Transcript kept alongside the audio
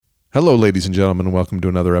Hello, ladies and gentlemen, and welcome to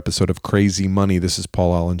another episode of Crazy Money. This is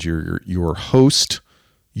Paul Ollinger, your host.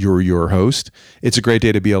 You're your host. It's a great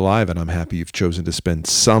day to be alive, and I'm happy you've chosen to spend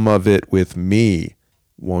some of it with me.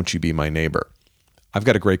 Won't you be my neighbor? I've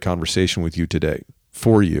got a great conversation with you today.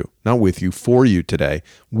 For you. Not with you, for you today.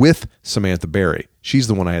 With Samantha Berry. She's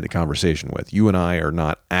the one I had the conversation with. You and I are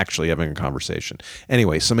not actually having a conversation.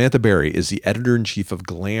 Anyway, Samantha Berry is the editor-in-chief of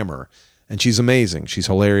Glamour. And she's amazing. She's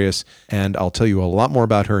hilarious. And I'll tell you a lot more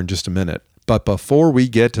about her in just a minute. But before we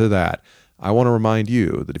get to that, I want to remind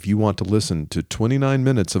you that if you want to listen to 29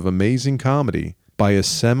 minutes of amazing comedy by a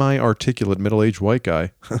semi-articulate middle-aged white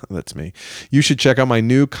guy, that's me, you should check out my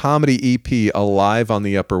new comedy EP, Alive on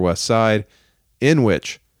the Upper West Side, in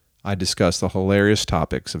which I discuss the hilarious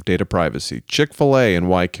topics of data privacy, Chick-fil-A, and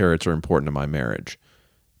why carrots are important to my marriage.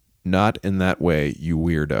 Not in that way, you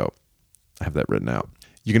weirdo. I have that written out.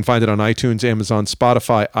 You can find it on iTunes, Amazon,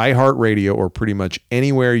 Spotify, iHeartRadio, or pretty much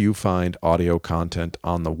anywhere you find audio content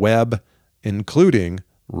on the web, including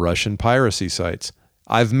Russian piracy sites.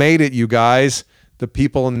 I've made it, you guys. The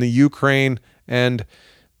people in the Ukraine and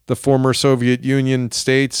the former Soviet Union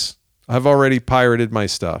states have already pirated my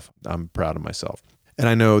stuff. I'm proud of myself. And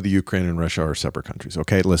I know the Ukraine and Russia are separate countries.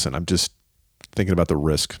 Okay, listen, I'm just thinking about the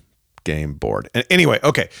risk game board. And anyway,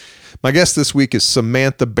 okay. My guest this week is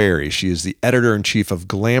Samantha Berry. She is the editor-in-chief of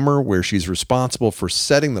Glamour, where she's responsible for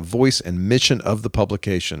setting the voice and mission of the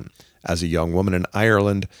publication. As a young woman in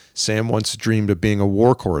Ireland, Sam once dreamed of being a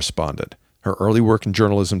war correspondent. Her early work in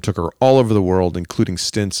journalism took her all over the world, including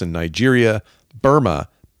stints in Nigeria, Burma,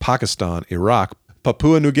 Pakistan, Iraq,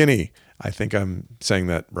 Papua New Guinea, I think I'm saying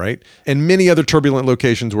that right, and many other turbulent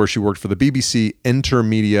locations where she worked for the BBC,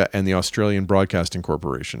 Intermedia, and the Australian Broadcasting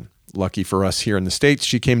Corporation. Lucky for us here in the States,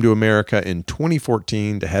 she came to America in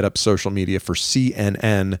 2014 to head up social media for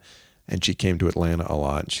CNN, and she came to Atlanta a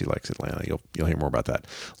lot, and she likes Atlanta. You'll hear more about that.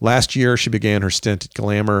 Last year, she began her stint at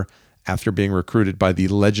Glamour after being recruited by the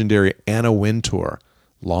legendary Anna Wintour,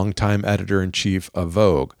 longtime editor-in-chief of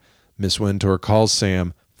Vogue. Miss Wintour calls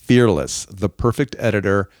Sam fearless, the perfect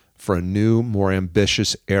editor for a new, more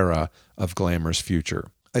ambitious era of Glamour's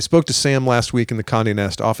future. I spoke to Sam last week in the Condé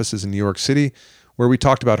Nast offices in New York City, where we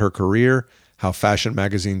talked about her career, how fashion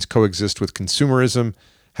magazines coexist with consumerism,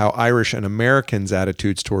 how Irish and Americans'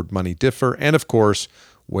 attitudes toward money differ, and of course,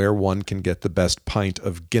 where one can get the best pint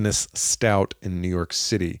of Guinness Stout in New York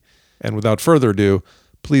City. And without further ado,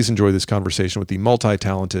 please enjoy this conversation with the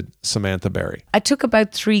multi-talented Samantha Berry. I took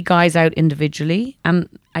about 3 guys out individually and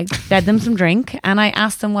I fed them some drink and I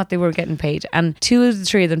asked them what they were getting paid. And 2 of the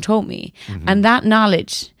 3 of them told me. Mm-hmm. And that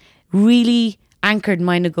knowledge really anchored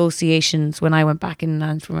my negotiations when I went back in and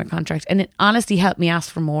asked for my contract. And it honestly helped me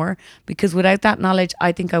ask for more, because without that knowledge,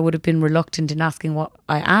 I think I would have been reluctant in asking what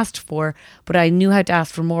I asked for, but I knew how to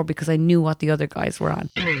ask for more because I knew what the other guys were on.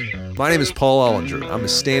 My name is Paul Ollinger. I'm a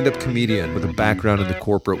stand-up comedian with a background in the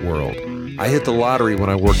corporate world. I hit the lottery when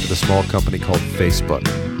I worked at a small company called Facebook.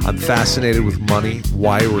 I'm fascinated with money,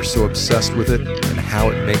 why we're so obsessed with it, and how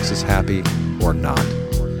it makes us happy or not.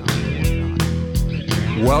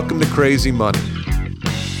 Welcome to Crazy Money.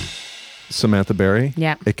 Samantha Berry,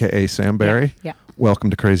 a.k.a. Sam Berry. Yeah.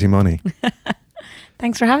 Welcome to Crazy Money.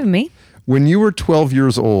 Thanks for having me. When you were 12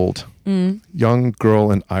 years old, young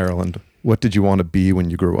girl in Ireland, what did you want to be when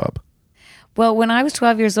you grew up? Well, when I was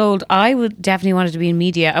 12 years old, I would definitely wanted to be in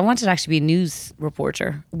media. I wanted to actually be a news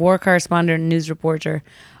reporter, war correspondent, news reporter.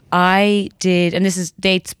 I did, and this is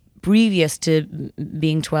dates previous to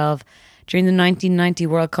being 12, during the 1990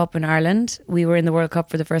 World Cup in Ireland. We were in the World Cup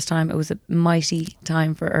for the first time. It was a mighty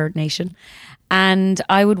time for our nation. And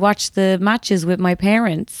I would watch the matches with my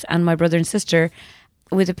parents and my brother and sister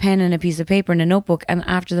with a pen and a piece of paper and a notebook. And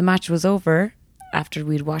after the match was over, after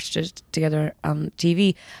we'd watched it together on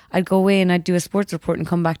TV, I'd go away and I'd do a sports report and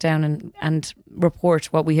come back down and report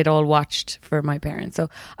what we had all watched for my parents. So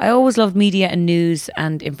I always loved media and news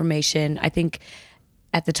and information. I think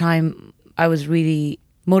at the time I was really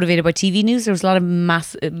motivated by TV news. There was a lot of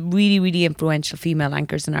really, really influential female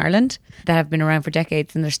anchors in Ireland that have been around for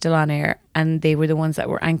decades and they're still on air. And they were the ones that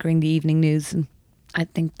were anchoring the evening news. And I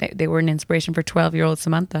think they were an inspiration for 12-year-old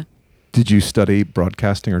Samantha. Did you study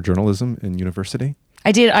broadcasting or journalism in university?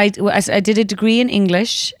 I did. I did a degree in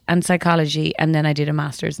English and psychology, and then I did a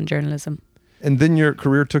master's in journalism. And then your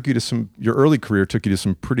early career took you to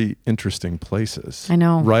some pretty interesting places. I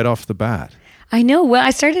know. Right off the bat. I know. Well,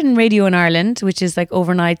 I started in radio in Ireland, which is like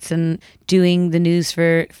overnights and doing the news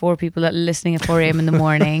for 4 people that are listening at 4 a.m. in the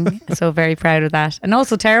morning. So very proud of that. And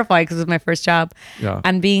also terrified because it was my first job. Yeah.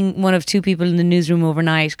 And being one of 2 people in the newsroom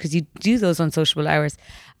overnight, because you do those unsociable hours.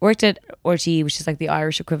 Worked at RTE, which is like the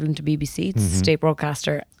Irish equivalent to BBC. It's a state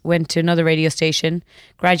broadcaster. went to another radio station,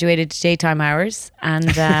 graduated to daytime hours, and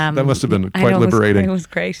That must have been I quite know, liberating. It was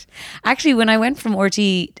great. Actually, when I went from RT,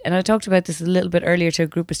 and I talked about this a little bit earlier to a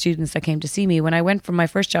group of students that came to see me, when I went from my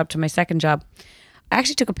first job to my second job, I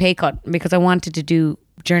actually took a pay cut because I wanted to do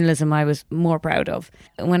journalism I was more proud of.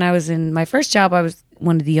 When I was in my first job, I was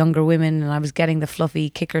one of the younger women and I was getting the fluffy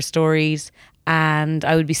kicker stories, and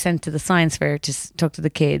I would be sent to the science fair to talk to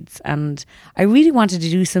the kids, and I really wanted to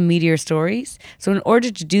do some meteor stories. So in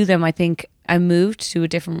order to do them, I think I moved to a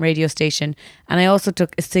different radio station, and I also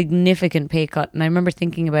took a significant pay cut. And I remember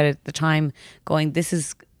thinking about it at the time, going, this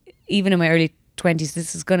is, even in my early 20s,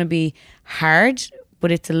 this is going to be hard,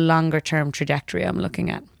 but it's a longer term trajectory I'm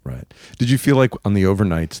looking at. Right. Did you feel like on the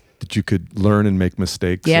overnights that you could learn and make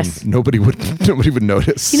mistakes? Yes. And nobody would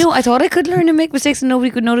notice. You know, I thought I could learn and make mistakes and nobody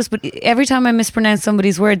could notice, but every time I mispronounced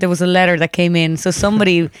somebody's word, there was a letter that came in. So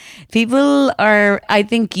people are, I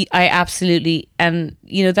think I absolutely, and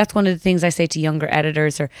you know, that's one of the things I say to younger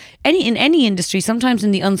editors or in any industry. Sometimes in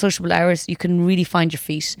the unsociable hours, you can really find your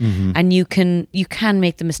feet, and you can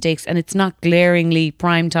make the mistakes, and it's not glaringly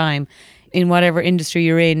prime time in whatever industry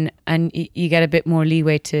you're in, and you get a bit more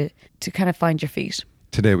leeway to kind of find your feet.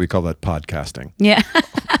 Today we call that podcasting. Yeah.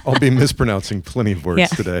 I'll be mispronouncing plenty of words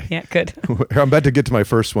today. Yeah, good. I'm about to get to my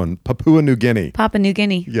first one, Papua New Guinea. Papua New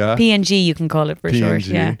Guinea. Yeah. PNG, you can call it for short.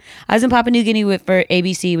 PNG. Yeah. I was in Papua New Guinea for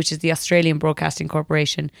ABC, which is the Australian Broadcasting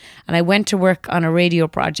Corporation. And I went to work on a radio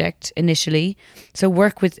project initially. So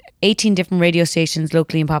work with 18 different radio stations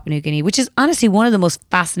locally in Papua New Guinea, which is honestly one of the most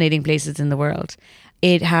fascinating places in the world.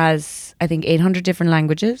 It has, I think, 800 different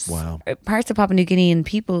languages. Wow. Parts of Papua New Guinea and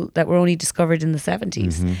people that were only discovered in the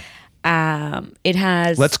 70s. It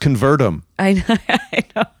has... Let's convert them. I know. I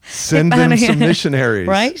know. Send them some missionaries.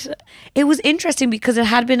 Right? It was interesting because it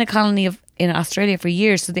had been a colony in Australia for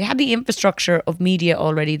years. So they had the infrastructure of media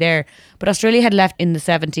already there. But Australia had left in the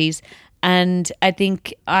 70s. And I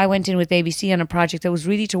think I went in with ABC on a project that was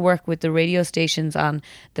really to work with the radio stations on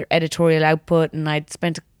their editorial output. And I'd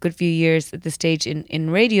spent a good few years at this stage in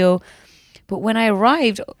radio. But when I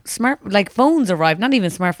arrived, phones arrived, not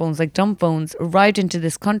even smartphones, like dumb phones arrived into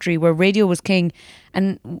this country where radio was king.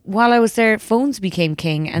 And while I was there, phones became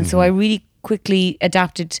king. And so I really quickly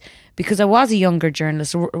adapted, because I was a younger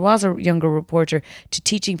journalist, or was a younger reporter, to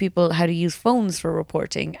teaching people how to use phones for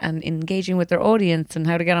reporting and engaging with their audience and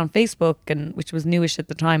how to get on Facebook, and which was newish at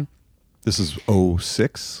the time. This is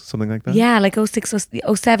 06, something like that? Yeah, like 06,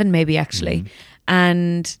 07 maybe actually.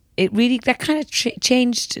 And it really, that kind of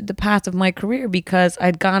changed the path of my career, because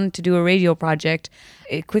I'd gone to do a radio project.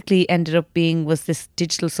 It quickly ended up was this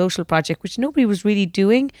digital social project, which nobody was really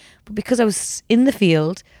doing. But because I was in the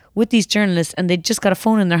field with these journalists and they'd just got a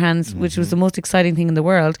phone in their hands, which was the most exciting thing in the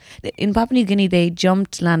world. In Papua New Guinea, they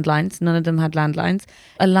jumped landlines. None of them had landlines.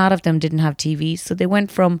 A lot of them didn't have TVs. So they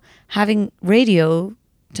went from having radio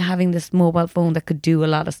to having this mobile phone that could do a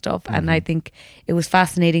lot of stuff. And I think it was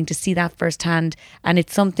fascinating to see that firsthand. And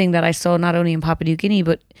it's something that I saw not only in Papua New Guinea,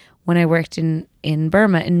 but when I worked in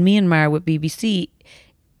Burma, in Myanmar with BBC,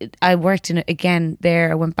 I worked in it again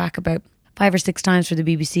there. I went back about 5 or 6 times for the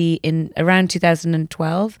BBC in around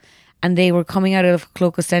 2012. And they were coming out of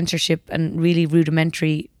cloaca censorship and really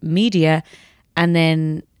rudimentary media. And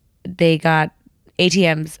then they got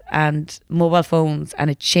ATMs and mobile phones,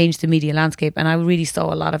 and it changed the media landscape. And I really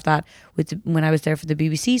saw a lot of that when I was there for the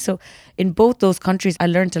BBC. So in both those countries, I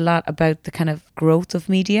learned a lot about the kind of growth of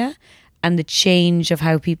media and the change of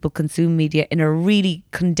how people consume media in a really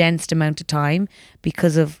condensed amount of time,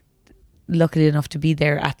 because of lucky enough to be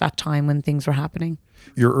there at that time when things were happening.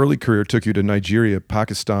 Your early career took you to Nigeria,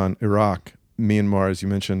 Pakistan, Iraq, Myanmar, as you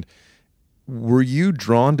mentioned. Were you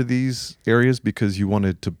drawn to these areas because you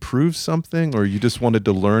wanted to prove something, or you just wanted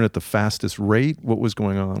to learn at the fastest rate? What was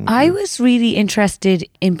going on? I was really interested,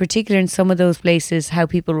 in particular in some of those places, how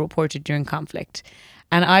people reported during conflict.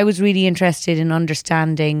 And I was really interested in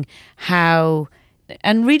understanding how,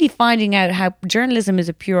 and really finding out how journalism is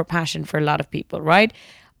a pure passion for a lot of people, right?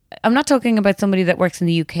 I'm not talking about somebody that works in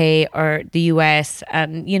the UK or the US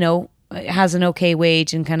and, you know, has an okay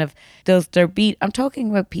wage and kind of does their beat. I'm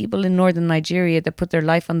talking about people in northern Nigeria that put their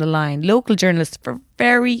life on the line, local journalists for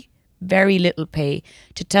very, very little pay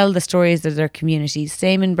to tell the stories of their communities.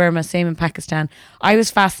 Same in Burma, same in Pakistan. I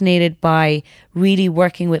was fascinated by really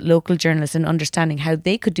working with local journalists and understanding how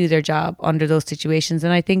they could do their job under those situations.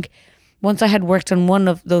 And I think once I had worked on one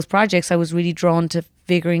of those projects, I was really drawn to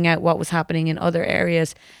figuring out what was happening in other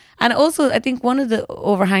areas. And also, I think one of the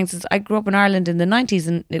overhangs is I grew up in Ireland in the 90s,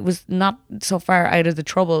 and it was not so far out of the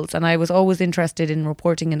Troubles. And I was always interested in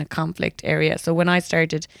reporting in a conflict area. So when I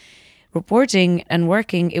started reporting and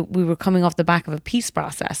working, we were coming off the back of a peace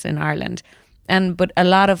process in Ireland. but a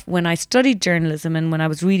lot of when I studied journalism and when I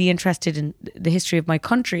was really interested in the history of my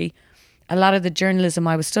country, a lot of the journalism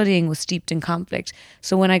I was studying was steeped in conflict.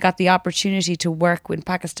 So when I got the opportunity to work with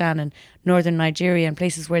Pakistan and northern Nigeria and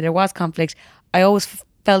places where there was conflict, I always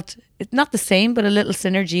felt it's not the same, but a little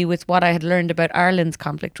synergy with what I had learned about Ireland's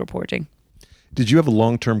conflict reporting. Did you have a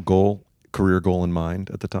long-term goal, career goal in mind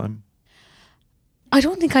at the time? I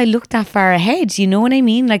don't think I looked that far ahead. You know what I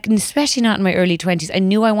mean? Like, especially not in my early 20s. I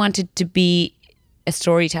knew I wanted to be a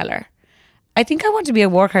storyteller. I think I wanted to be a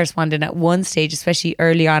war correspondent at one stage, especially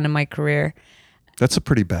early on in my career. That's a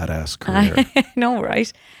pretty badass career. I know,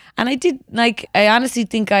 right? And I did, like, I honestly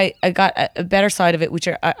think I got a better side of it, which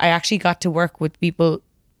I actually got to work with people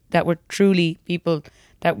that were truly people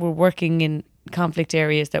that were working in conflict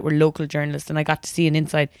areas, that were local journalists, and I got to see an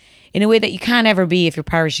insight in a way that you can't ever be if you're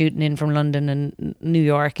parachuting in from London and New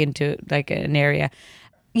York into like an area.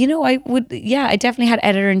 You know, I definitely had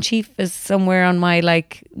editor-in-chief as somewhere on my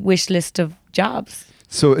like wish list of jobs.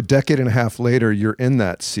 So a decade and a half later, you're in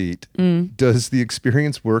that seat. Does the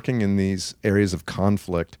experience working in these areas of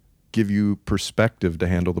conflict give you perspective to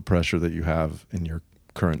handle the pressure that you have in your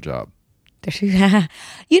current job?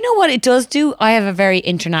 You know what it does do? I have a very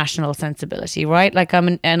international sensibility, right? Like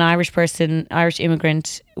I'm an Irish person, Irish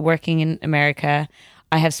immigrant working in America.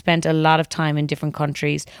 I have spent a lot of time in different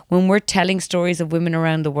countries. When we're telling stories of women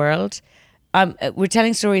around the world, we're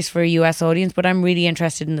telling stories for a US audience, but I'm really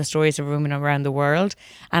interested in the stories of women around the world.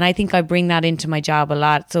 And I think I bring that into my job a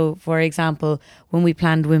lot. So, for example, when we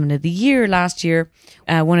planned Women of the Year last year,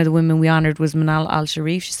 one of the women we honoured was Manal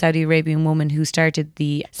Al-Sharif, she's a Saudi Arabian woman who started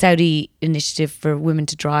the Saudi initiative for women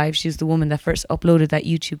to drive. She was the woman that first uploaded that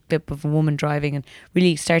YouTube clip of a woman driving and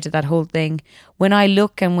really started that whole thing. When I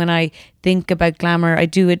look and when I think about glamour, I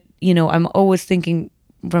do it, you know, I'm always thinking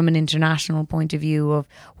from an international point of view of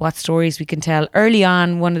what stories we can tell. Early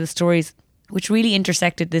on, one of the stories which really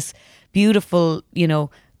intersected this beautiful, you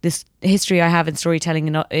know, this history I have in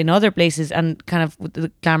storytelling in other places and kind of with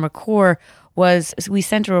the glamour core was we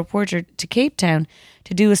sent a reporter to Cape Town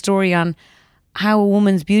to do a story on how a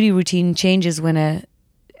woman's beauty routine changes when a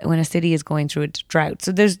city is going through a drought.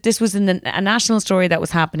 So this was a national story that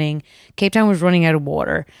was happening. Cape Town was running out of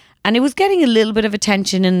water. And it was getting a little bit of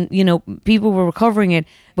attention and, you know, people were recovering it.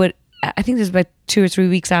 But I think it was about 2 or 3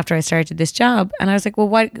 weeks after I started this job. And I was like, well,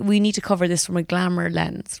 why we need to cover this from a glamour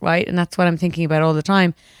lens, right? And that's what I'm thinking about all the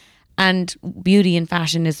time. And beauty and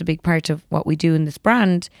fashion is a big part of what we do in this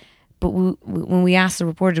brand. But when we asked the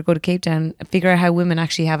reporter to go to Cape Town, figure out how women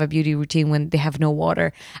actually have a beauty routine when they have no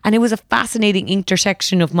water. And it was a fascinating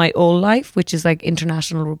intersection of my old life, which is like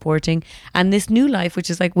international reporting, and this new life, which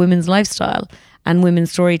is like women's lifestyle and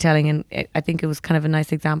women's storytelling. And I think it was kind of a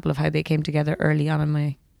nice example of how they came together early on in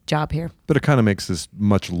my job here. But it kind of makes this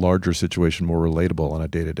much larger situation more relatable on a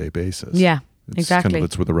day-to-day basis. Yeah, exactly.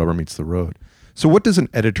 It's where the rubber meets the road. So what does an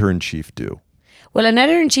editor-in-chief do? Well, an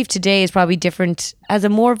editor-in-chief today is probably different, as a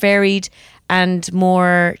more varied and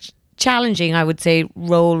more challenging, I would say,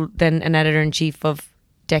 role than an editor-in-chief of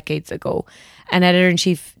decades ago. An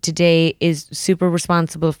editor-in-chief today is super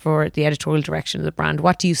responsible for the editorial direction of the brand.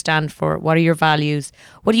 What do you stand for? What are your values?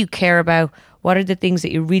 What do you care about? What are the things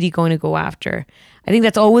that you're really going to go after? I think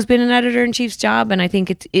that's always been an editor-in-chief's job, and I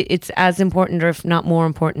think it's as important, or if not more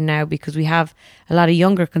important now, because we have a lot of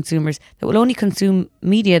younger consumers that will only consume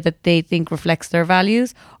media that they think reflects their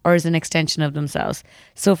values or is an extension of themselves.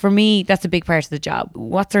 So for me, that's a big part of the job.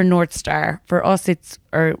 What's our North Star? For us, it's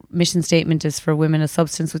our mission statement is for women a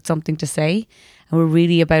substance with something to say, and we're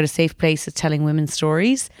really about a safe place of telling women's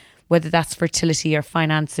stories, whether that's fertility or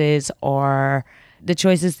finances or the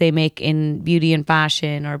choices they make in beauty and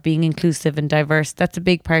fashion or being inclusive and diverse. That's a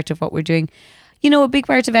big part of what we're doing. You know, a big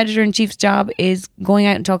part of editor-in-chief's job is going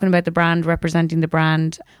out and talking about the brand, representing the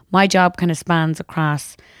brand. My job kind of spans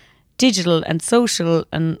across digital and social,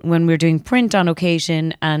 and when we're doing print on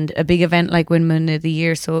occasion and a big event like Women of the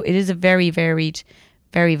Year. So it is a very varied,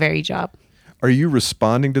 very varied job. Are you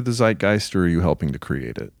responding to the zeitgeist, or are you helping to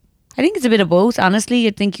create it? I think it's a bit of both, honestly.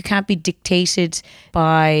 I think you can't be dictated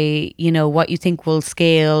by, you know, what you think will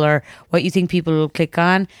scale or what you think people will click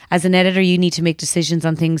on. As an editor, you need to make decisions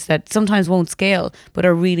on things that sometimes won't scale, but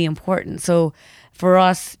are really important. So for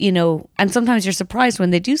us, you know, and sometimes you're surprised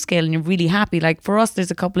when they do scale and you're really happy. Like for us, there's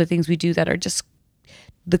a couple of things we do that are just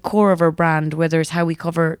the core of our brand, whether it's how we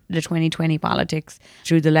cover the 2020 politics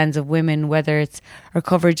through the lens of women, whether it's our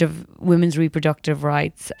coverage of women's reproductive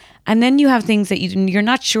rights. And then you have things that you're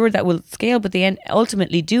not sure that will scale, but they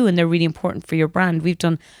ultimately do, and they're really important for your brand. We've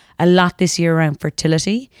done a lot this year around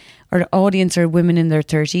fertility. Our audience are women in their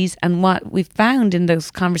 30s. And what we've found in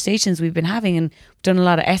those conversations we've been having, and we've done a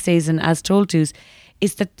lot of essays and as told tos,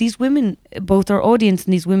 is that these women, both our audience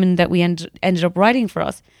and these women that we ended up writing for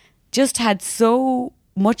us, just had so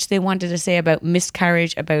much they wanted to say about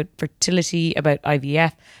miscarriage, about fertility, about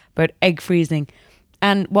IVF, about egg freezing.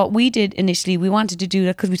 And what we did initially, we wanted to do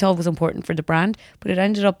that because we thought it was important for the brand, but it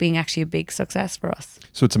ended up being actually a big success for us.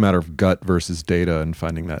 So it's a matter of gut versus data and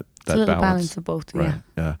finding that It's a little balance. balance of both, Right.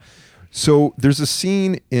 yeah. Yeah. So there's a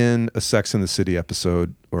scene in a Sex and the City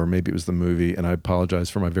episode, or maybe it was the movie, and I apologize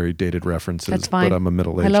for my very dated references. That's fine. But I'm a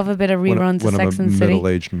middle-aged. I love a bit of reruns of Sex and the I'm a City.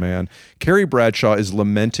 middle-aged man. Carrie Bradshaw is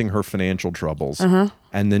lamenting her financial troubles,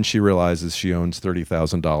 and then she realizes she owns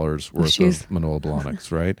 $30,000 worth shoes. of Manolo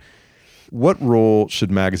Blahniks, right? What role should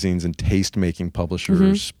magazines and taste-making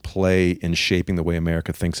publishers play in shaping the way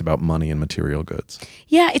America thinks about money and material goods?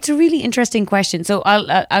 Yeah, it's a really interesting question. So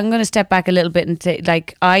I'm going to step back a little bit and say,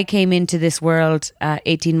 like, I came into this world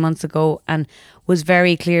 18 months ago and was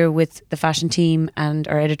very clear with the fashion team and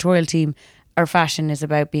our editorial team. Our fashion is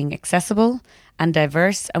about being accessible and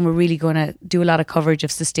diverse, and we're really going to do a lot of coverage of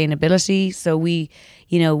sustainability. So we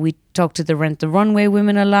talk to the Rent the Runway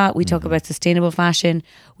women a lot. We talk about sustainable fashion.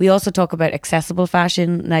 We also talk about accessible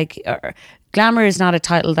fashion. Like, glamour is not a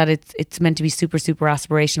title that it's meant to be super, super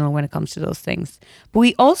aspirational when it comes to those things. But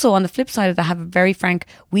we also, on the flip side of that,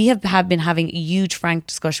 we have been having a huge frank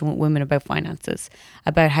discussion with women about finances,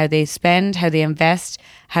 about how they spend, how they invest,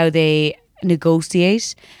 how they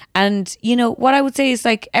negotiate. And what I would say is,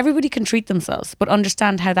 like, everybody can treat themselves, but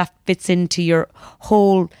understand how that fits into your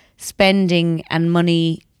whole spending and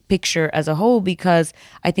money picture as a whole, because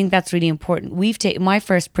I think that's really important. My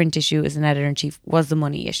first print issue as an editor-in-chief was the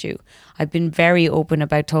money issue. I've been very open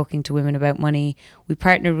about talking to women about money. We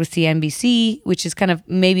partnered with CNBC, which is kind of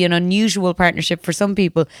maybe an unusual partnership for some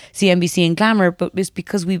people, CNBC and Glamour, but it's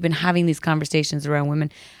because we've been having these conversations around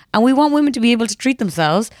women. And we want women to be able to treat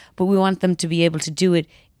themselves, but we want them to be able to do it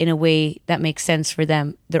in a way that makes sense for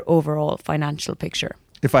them, their overall financial picture.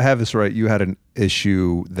 If I have this right, you had an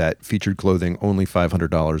issue that featured clothing only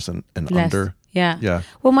 $500 and Less. under. Yeah.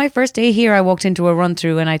 Well, my first day here, I walked into a run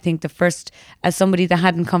through, and I think the first, as somebody that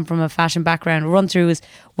hadn't come from a fashion background, run through is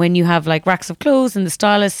when you have like racks of clothes and the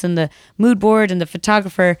stylists and the mood board and the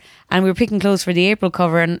photographer, and we were picking clothes for the April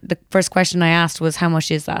cover, and the first question I asked was, how much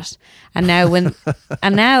is that? And now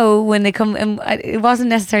when they come, and it wasn't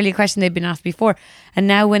necessarily a question they'd been asked before, and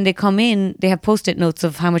now when they come in, they have post-it notes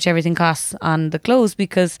of how much everything costs on the clothes,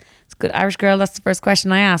 because it's good Irish girl, that's the first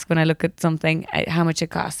question I ask when I look at something, how much it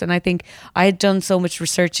costs. And I think I had done so much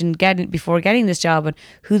research before getting this job on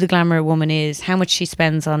who the glamour woman is, how much she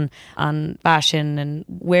spends on fashion and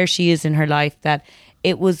where she is in her life, that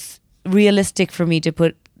it was realistic for me to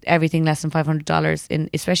put everything less than $500 in,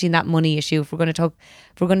 especially in that money issue. If we're going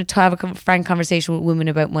to have a frank conversation with women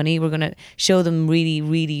about money, we're going to show them really,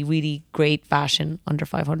 really, really great fashion under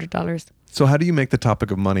 $500. So how do you make the topic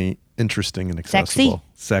of money interesting and accessible?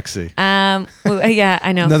 Sexy. Well, yeah,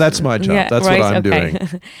 I know. No, that's my job. That's right, what I'm okay.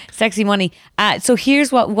 doing. Sexy money. So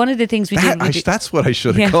here's one of the things we did. That's what I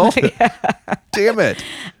should have called it. Damn it.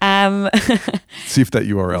 See if that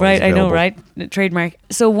URL is right, available. I know, right? Trademark.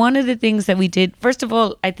 So one of the things that we did, first of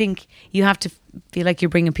all, I think you have to feel like you're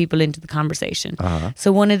bringing people into the conversation.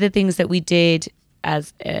 So one of the things that we did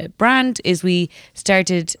as a brand is we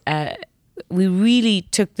started, we really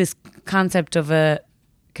took this concept of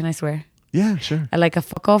can I swear? Yeah, sure. Like a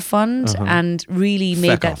fuck off fund, and really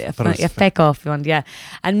made that a feck off fund, yeah,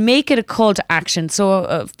 and make it a call to action. So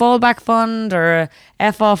a fallback fund or a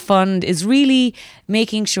F off fund is really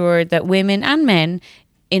making sure that women and men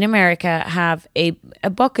in America have a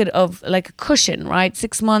bucket of, like, a cushion, right?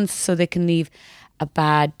 6 months so they can leave a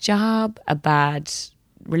bad job, a bad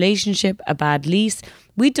relationship, a bad lease.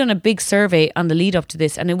 We'd done a big survey on the lead up to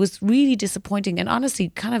this, and it was really disappointing and honestly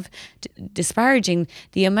kind of disparaging,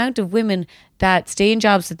 the amount of women that stay in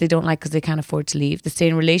jobs that they don't like because they can't afford to leave, that stay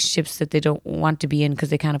in relationships that they don't want to be in because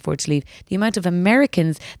they can't afford to leave. The amount of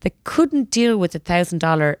Americans that couldn't deal with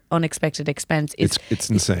 $1,000 unexpected expense is it's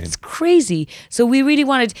insane. It's crazy. So we really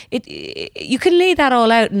wanted it. You can lay that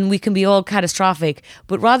all out and we can be all catastrophic,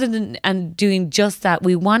 but rather than doing just that,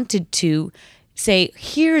 we wanted to say,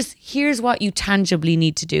 here's what you tangibly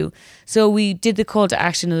need to do. So we did the call to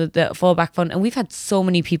action of the fallback fund, and we've had so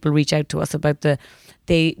many people reach out to us about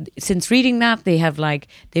since reading that,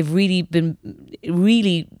 they've really been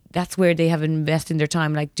that's where they have invested their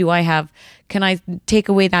time. Like, can I take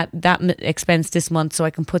away that expense this month so I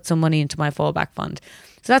can put some money into my fallback fund?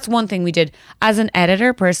 So that's one thing we did. As an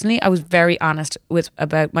editor, personally, I was very honest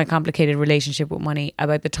about my complicated relationship with money,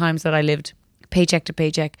 about the times that I lived paycheck to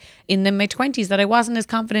paycheck. In my 20s, that I wasn't as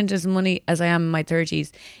confident as money as I am in my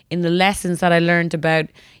 30s. In the lessons that I learned about,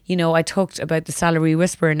 I talked about the Salary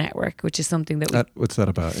Whisperer Network, which is something that what's that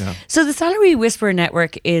about? Yeah. So the Salary Whisperer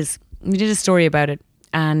Network we did a story about it,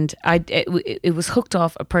 and it was hooked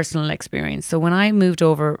off a personal experience. So when I moved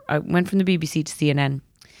over, I went from the BBC to CNN.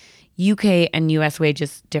 UK and US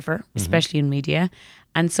wages differ, especially in media.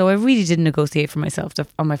 And so I really did negotiate for myself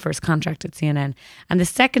on my first contract at CNN. And the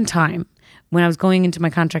second time, when I was going into my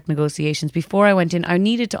contract negotiations, before I went in, I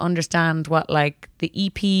needed to understand what like the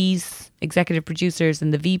EPs, executive producers,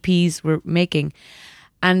 and the VPs were making.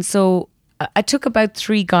 And so I took about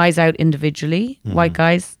 3 guys out individually, white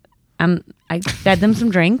guys, and I fed them some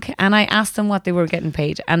drink, and I asked them what they were getting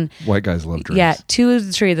paid. And white guys love drinks. Yeah, 2 of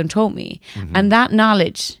the 3 of them told me. And that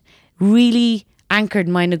knowledge really anchored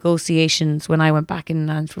my negotiations when I went back in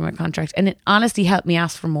and asked for my contract. And it honestly helped me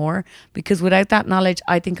ask for more, because without that knowledge,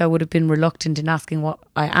 I think I would have been reluctant in asking what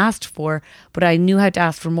I asked for, but I knew how to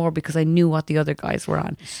ask for more because I knew what the other guys were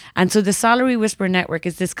on. And so the Salary Whisperer Network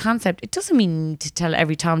is this concept. It doesn't mean to tell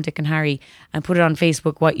every Tom, Dick and Harry and put it on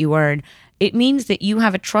Facebook what you earn. It means that you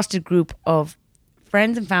have a trusted group of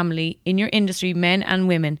friends and family in your industry, men and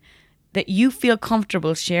women, that you feel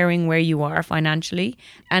comfortable sharing where you are financially,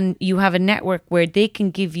 and you have a network where they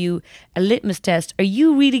can give you a litmus test. Are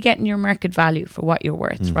you really getting your market value for what you're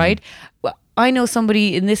worth, right? Well, I know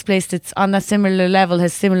somebody in this place that's on that similar level,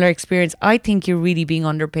 has similar experience. I think you're really being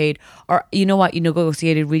underpaid, or you know what, you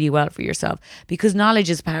negotiated really well for yourself, because knowledge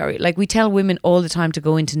is power. Like we tell women all the time to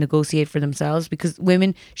go in to negotiate for themselves, because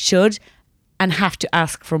women should and have to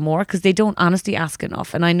ask for more, because they don't honestly ask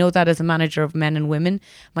enough. And I know that as a manager of men and women,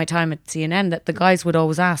 my time at CNN, that the guys would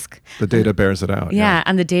always ask. The data bears it out. Yeah,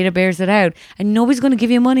 and the data bears it out. And nobody's going to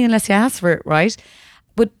give you money unless you ask for it, right?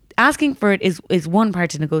 But asking for it is one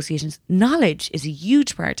part of negotiations. Knowledge is a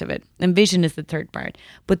huge part of it. And vision is the third part.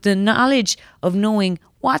 But the knowledge of knowing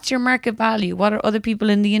what's your market value, what are other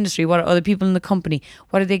people in the industry, what are other people in the company,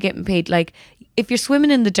 what are they getting paid? Like, if you're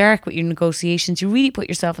swimming in the dark with your negotiations, you really put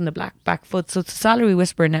yourself on the back foot. So the Salary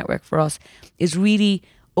Whisperer Network for us is really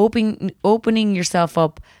opening yourself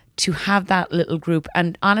up to have that little group.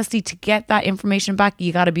 And honestly, to get that information back,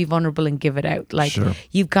 you got to be vulnerable and give it out. Like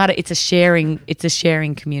you've got to, it's a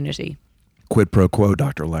sharing community. Quid pro quo,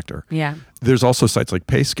 Dr. Lecter. Yeah. There's also sites like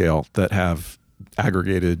PayScale that have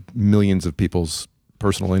aggregated millions of people's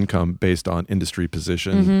personal income based on industry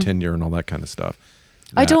position, tenure, and all that kind of stuff.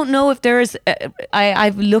 I don't know if there is.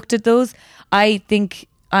 I've looked at those. I think,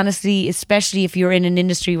 honestly, especially if you're in an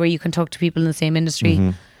industry where you can talk to people in the same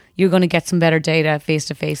industry, you're going to get some better data face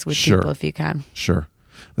to face with people if you can. Sure.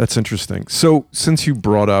 That's interesting. So since you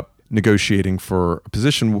brought up negotiating for a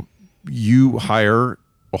position, you hire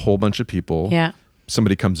a whole bunch of people. Yeah.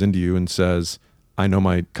 Somebody comes into you and says, I know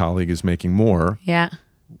my colleague is making more. Yeah.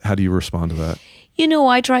 How do you respond to that?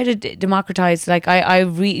 I try to democratize. Like I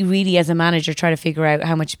really, as a manager, try to figure out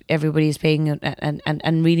how much everybody is paying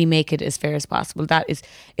and really make it as fair as possible. That is,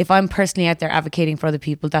 if I'm personally out there advocating for other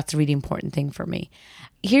people, that's a really important thing for me.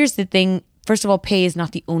 Here's the thing. First of all, pay is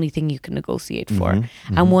not the only thing you can negotiate for.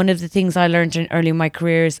 And one of the things I learned early in my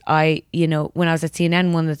career is when I was at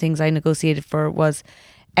CNN, one of the things I negotiated for was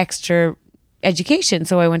extra education.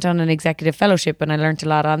 So I went on an executive fellowship and I learned a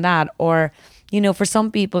lot on that. Or for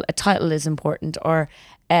some people, a title is important, or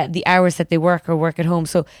the hours that they work or work at home.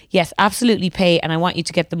 So yes, absolutely pay, and I want you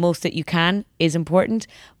to get the most that you can is important.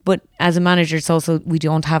 But as a manager, it's also, we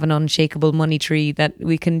don't have an unshakable money tree that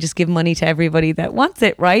we can just give money to everybody that wants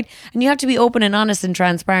it, right? And you have to be open and honest and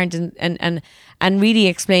transparent and really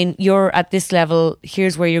explain, you're at this level,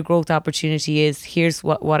 here's where your growth opportunity is, here's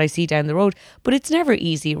what I see down the road. But it's never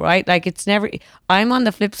easy, right? Like I'm on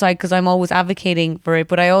the flip side because I'm always advocating for it,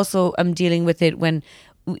 but I also am dealing with it when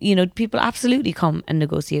people absolutely come and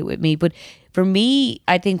negotiate with me. But for me,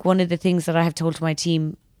 I think one of the things that I have told to my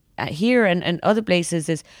team here and other places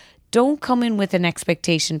is, don't come in with an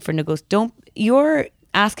expectation for your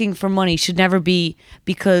asking for money should never be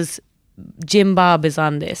because Jim Bob is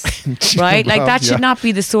on this, right? Like that should not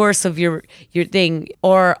be the source of your thing.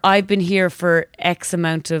 Or I've been here for X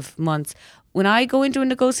amount of months. When I go into a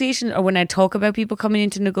negotiation, or when I talk about people coming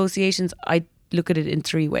into negotiations, I look at it in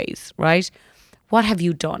 3 ways, right? What have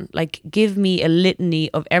you done? Like, give me a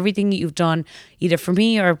litany of everything that you've done, either for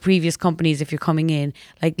me or previous companies if you're coming in.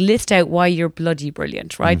 Like, list out why you're bloody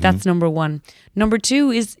brilliant, right? That's number 1. Number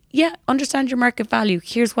 2 is, understand your market value.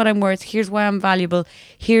 Here's what I'm worth. Here's why I'm valuable.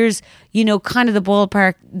 Here's, kind of the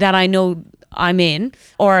ballpark that I know I'm in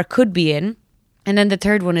or could be in. And then the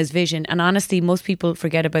third one is vision. And honestly, most people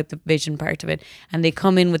forget about the vision part of it. And they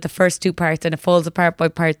come in with the first two parts and it falls apart by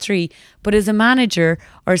part three. But as a manager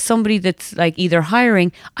or somebody that's like either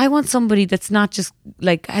hiring, I want somebody that's not just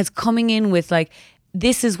like has coming in with like,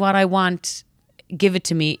 this is what I want, give it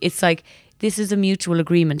to me. It's like, this is a mutual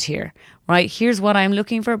agreement here, right? Here's what I'm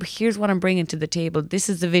looking for, but here's what I'm bringing to the table. This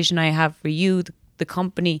is the vision I have for you, the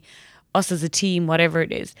company, us as a team, whatever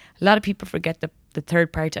it is. A lot of people forget the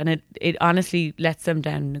third part, and it honestly lets them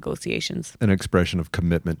down in negotiations. An expression of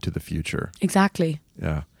commitment to the future. Exactly.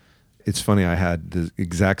 Yeah. It's funny, I had the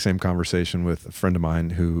exact same conversation with a friend of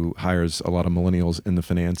mine who hires a lot of millennials in the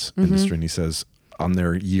finance industry, and he says on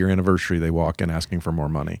their year anniversary, they walk in asking for more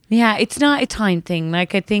money. Yeah, it's not a time thing.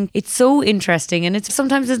 Like, I think it's so interesting, and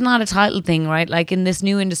sometimes it's not a title thing, right? Like in this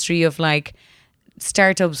new industry of like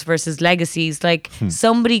startups versus legacies, like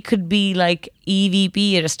somebody could be like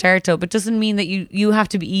EVP at a startup. It doesn't mean that you have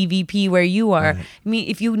to be EVP where you are. Right. I mean,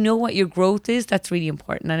 if you know what your growth is, that's really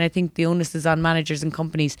important. And I think the onus is on managers and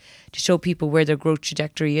companies to show people where their growth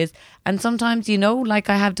trajectory is. And sometimes, you know,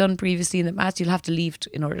 like I have done previously in the past, you'll have to leave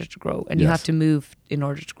in order to grow, and you have to move in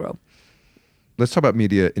order to grow. Let's talk about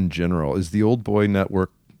media in general. Is the old boy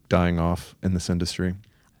network dying off in this industry?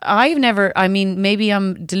 I've never, I mean, maybe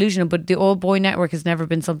I'm delusional, but the old boy network has never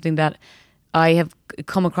been something that I have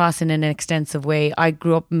come across in an extensive way. I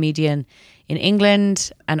grew up in media in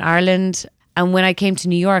England and Ireland. And when I came to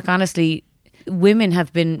New York, honestly, women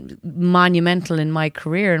have been monumental in my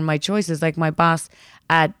career and my choices. Like my boss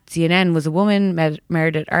at CNN was a woman,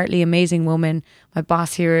 Meredith Artley, amazing woman. My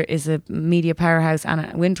boss here is a media powerhouse,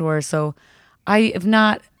 Anna Wintour. So I have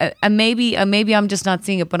not, maybe I'm just not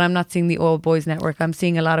seeing it, but I'm not seeing the old boys network. I'm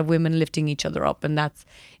seeing a lot of women lifting each other up, and that's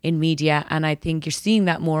in media. And I think you're seeing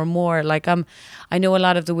that more and more. Like I know a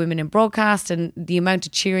lot of the women in broadcast, and the amount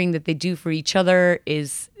of cheering that they do for each other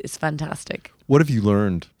is fantastic. What have you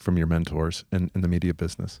learned from your mentors in the media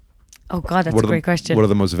business? Oh God, that's a great question. What are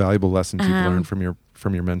the most valuable lessons you've learned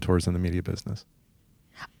from your mentors in the media business?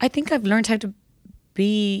 I think I've learned how to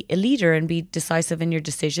be a leader and be decisive in your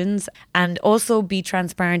decisions, and also be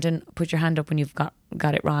transparent and put your hand up when you've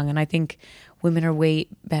got it wrong. And I think women are way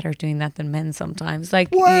better doing that than men sometimes. Like,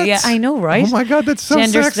 what? Yeah, I know, right? Oh my God, that's so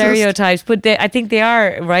gender sexist. Stereotypes, but I think they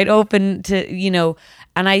are right open to, you know.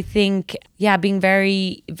 And I think, yeah, being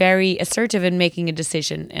very, very assertive in making a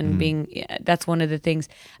decision and being, that's one of the things.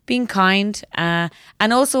 Being kind, and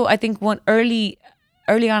also I think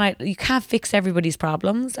early on, you can't fix everybody's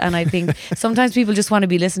problems. And I think sometimes people just want to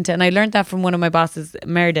be listened to. And I learned that from one of my bosses,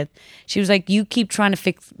 Meredith. She was like, you keep trying to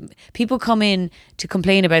fix, people come in to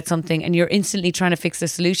complain about something and you're instantly trying to fix the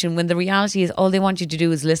solution, when the reality is all they want you to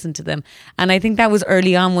do is listen to them. And I think that was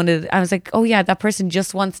early on I was like, oh yeah, that person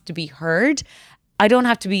just wants to be heard. I don't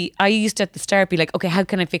have to be, I used to at the start be like, okay, how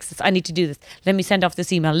can I fix this? I need to do this. Let me send off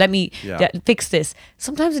this email. Let me fix this.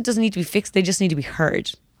 Sometimes it doesn't need to be fixed. They just need to be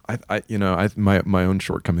heard. My own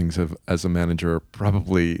shortcomings as a manager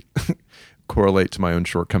probably correlate to my own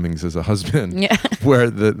shortcomings as a husband. Yeah.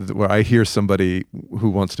 where I hear somebody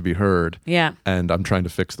who wants to be heard, and I'm trying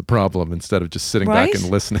to fix the problem instead of just sitting back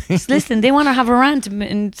and listening. Just listen. They want to have a rant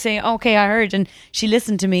and say, okay, I heard, and she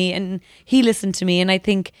listened to me, and he listened to me. And I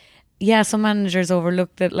think, some managers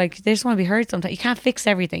overlook that. Like, they just want to be heard. Sometimes you can't fix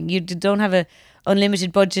everything. You don't have a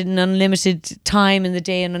unlimited budget and unlimited time in the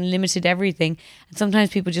day and unlimited everything. And sometimes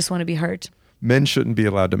people just want to be heard. Men shouldn't be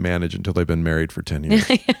allowed to manage until they've been married for 10 years.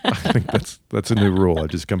 I think that's a new rule I've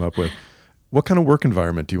just come up with. What kind of work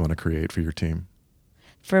environment do you want to create for your team?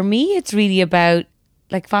 For me, it's really about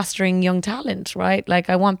like fostering young talent, right? Like,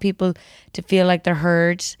 I want people to feel like they're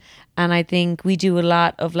heard. And I think we do a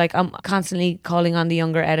lot of, like, I'm constantly calling on the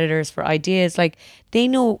younger editors for ideas. Like, they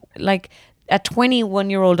know, like, a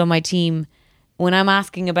 21-year-old on my team, when I'm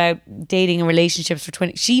asking about dating and relationships for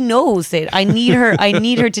 20, she knows it. I need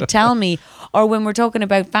her to tell me. Or when we're talking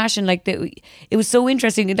about fashion, like it was so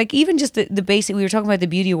interesting. Like, even just the basic, we were talking about the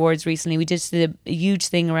beauty awards recently. We did a huge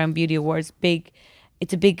thing around beauty awards.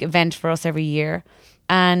 It's a big event for us every year.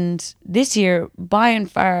 And this year, by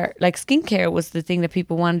and far, like, skincare was the thing that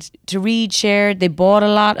people wanted to read, share. They bought a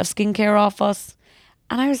lot of skincare off us.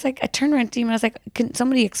 And I was like, I turned around to the team and I was like, can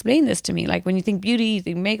somebody explain this to me? Like, when you think beauty, you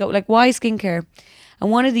think makeup, like, why skincare?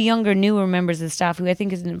 And one of the younger, newer members of the staff, who I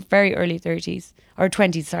think is in very early 30s, or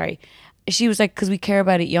 20s, sorry, she was like, because we care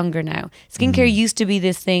about it younger now. Skincare used to be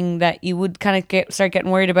this thing that you would kind of start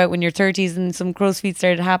getting worried about when you're 30s and some crow's feet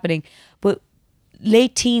started happening. But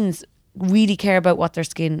late teens really care about what their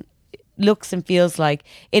skin looks and feels like,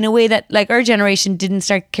 in a way that, like, our generation didn't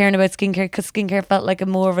start caring about skincare because skincare felt like a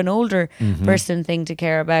more of an older person thing to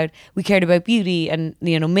care about. We cared about beauty and,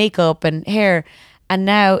 you know, makeup and hair. And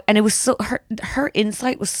now, and it was so, her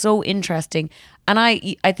insight was so interesting. And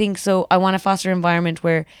I think so. I want to foster an environment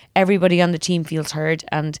where everybody on the team feels heard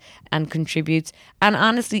and contributes. And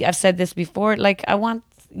honestly, I've said this before, like I want,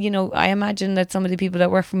 I imagine that some of the people that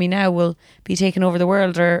work for me now will be taking over the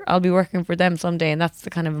world, or I'll be working for them someday. And that's the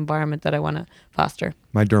kind of environment that I want to foster.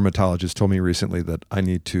 My dermatologist told me recently that I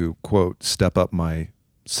need to, quote, step up my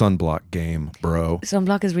sunblock game, bro.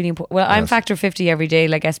 Sunblock is really important. Well, I'm Yes. factor 50 every day,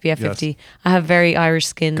 like SPF 50. I have very Irish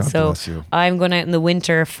skin, God so bless you. I'm going out in the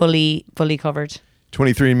winter fully covered.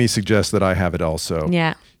 23andMe suggests that I have it also.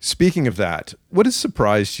 Yeah. Speaking of that, what has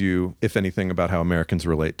surprised you, if anything, about how Americans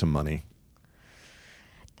relate to money?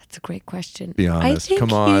 That's a great question. Be honest. I think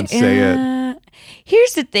Come on, say it.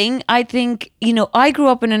 Here's the thing. I think, I grew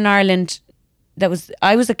up in an Ireland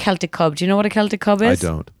I was a Celtic Cub. Do you know what a Celtic Cub I is?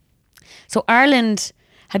 don't. So Ireland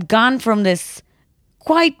had gone from this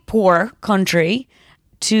quite poor country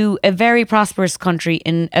to a very prosperous country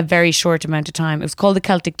in a very short amount of time. It was called the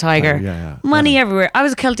Celtic Tiger. yeah. Money everywhere. I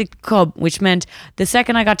was a Celtic Cub, which meant the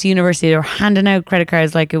second I got to university, they were handing out credit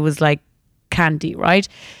cards like it was like candy, right?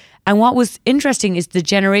 And what was interesting is the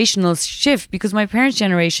generational shift, because my parents'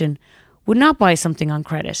 generation would not buy something on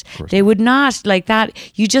credit. They would not, like that.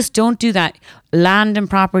 You just don't do that. Land and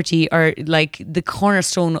property are like the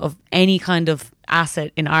cornerstone of any kind of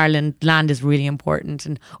asset in Ireland. Land is really important,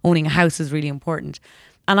 and owning a house is really important.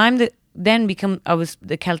 And I was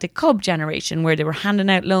the Celtic Cub generation, where they were handing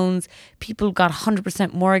out loans. People got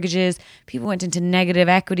 100% mortgages. People went into negative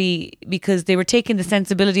equity because they were taking the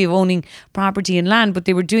sensibility of owning property and land, but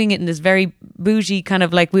they were doing it in this very bougie kind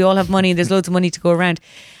of like, we all have money, there's loads of money to go around.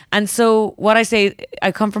 And so what I say,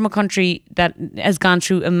 I come from a country that has gone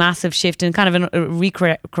through a massive shift and kind of a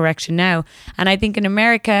recorrection now. And I think in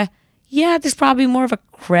America, there's probably more of a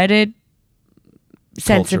credit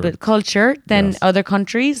sensible culture than other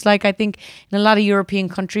countries. Like I think in a lot of European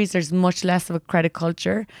countries, there's much less of a credit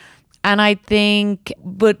culture. And I think,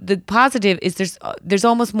 but the positive is there's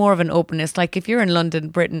almost more of an openness. Like if you're in London,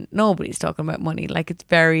 Britain, nobody's talking about money. Like it's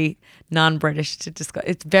very non-British to discuss.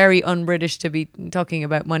 It's very un-British to be talking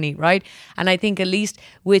about money, right? And I think at least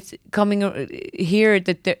with coming here,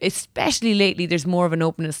 that especially lately, there's more of an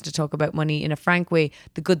openness to talk about money in a frank way,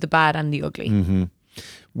 the good, the bad, and the ugly. Mm-hmm.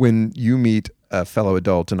 When you meet a fellow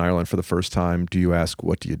adult in Ireland for the first time, do you ask,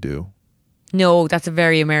 what do you do? No, that's a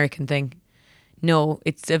very American thing. No,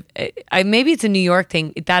 maybe it's a New York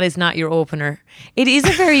thing. That is not your opener. It is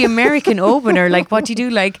a very American opener. Like, what do you do?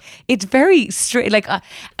 Like, it's very straight. Like,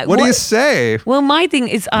 what do you say? Well, my thing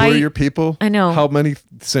is, Who are your people? I know. How many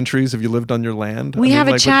centuries have you lived on your land? We have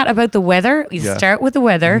a chat about the weather. You start with the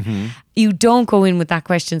weather. Mm-hmm. You don't go in with that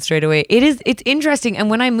question straight away. It's interesting. And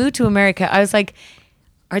when I moved to America, I was like,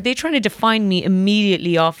 are they trying to define me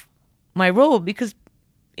immediately off my role? Because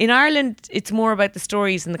in Ireland, it's more about the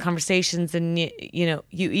stories and the conversations, and you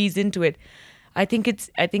ease into it. I think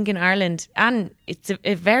in Ireland, and it's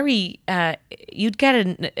a very you'd get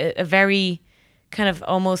a very kind of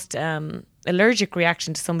almost allergic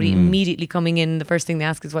reaction to somebody immediately coming in. The first thing they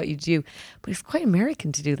ask is what you do, but it's quite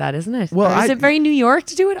American to do that, isn't it? Well, or is it very New York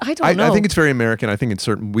to do it? I don't know. I think it's very American. I think it's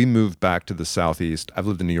certain. We moved back to the Southeast. I've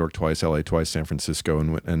lived in New York twice, LA twice, San Francisco,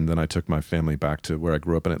 and then I took my family back to where I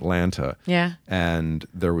grew up in Atlanta. Yeah. And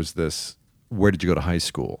there was this, where did you go to high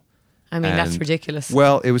school? I mean, that's ridiculous.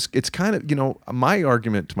 Well, it's kind of, my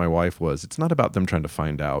argument to my wife was, it's not about them trying to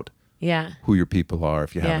find out who your people are,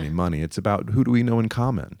 if you have any money. It's about, who do we know in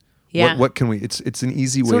common? Yeah. What can we? It's an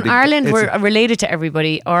easy way. So in Ireland, we're related to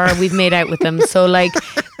everybody, or we've made out with them. So like,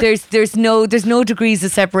 there's no degrees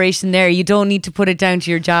of separation there. You don't need to put it down to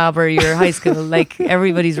your job or your high school. Like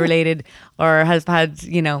everybody's related or has had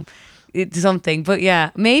it's something. But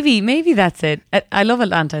yeah, maybe that's it. I love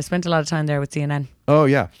Atlanta. I spent a lot of time there with CNN. Oh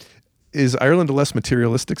yeah, is Ireland a less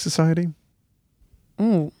materialistic society?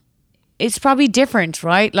 It's probably different,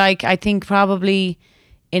 right? Like I think probably.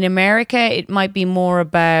 In America, it might be more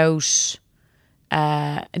about,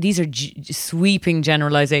 these are sweeping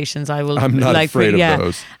generalizations. I'm not afraid of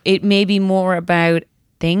those. It may be more about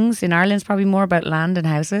things. In Ireland, it's probably more about land and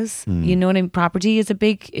houses. You know what I mean? Property is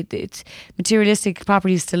it's materialistic.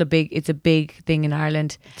 Property is still a big thing in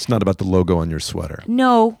Ireland. It's not about the logo on your sweater.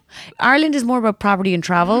 No. Ireland is more about property and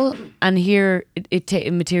travel. And here,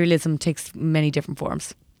 materialism takes many different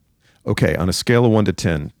forms. Okay, on a scale of 1 to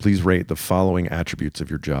 10, please rate the following attributes of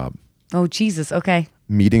your job. Oh, Jesus. Okay.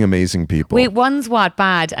 Meeting amazing people. Wait, 1's what?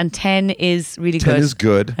 Bad. And 10 is really 10 good. 10 is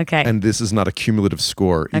good. Okay. And this is not a cumulative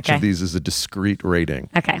score. Each Okay. of these is a discrete rating.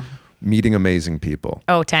 Okay. Meeting amazing people.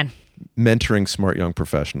 Oh, 10. Mentoring smart young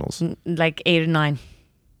professionals. Like 8 or 9.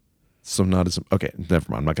 So not as... Okay, never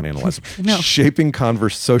mind. I'm not going to analyze them. No. Shaping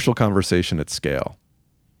social conversation at scale.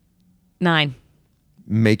 9.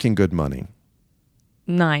 Making good money.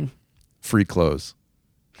 9. Free clothes.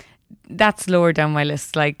 That's lower down my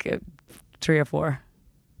list, like 3 or 4.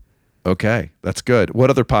 Okay, that's good. What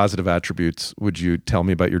other positive attributes would you tell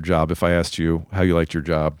me about your job if I asked you how you liked your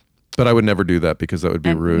job? But I would never do that because that would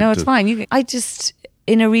be rude. No, it's fine. I just,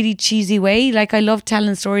 in a really cheesy way, like I love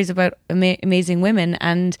telling stories about amazing women,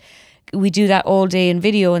 and we do that all day in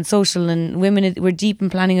video and social, and women, we're deep in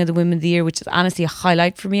planning of the Women of the Year, which is honestly a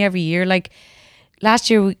highlight for me every year. Like last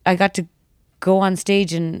year, I got to go on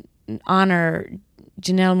stage and honor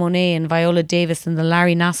Janelle Monáe and Viola Davis and the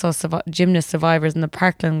Larry Nassau gymnast survivors and the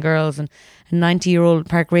Parkland girls and a 90-year-old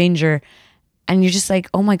park ranger. And you're just like,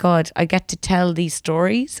 oh my God, I get to tell these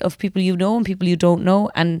stories of people you know and people you don't know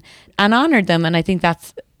and honor them. And I think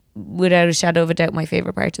that's, without a shadow of a doubt, my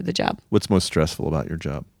favorite part of the job. What's most stressful about your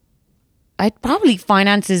job? I'd probably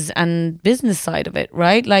finances and business side of it,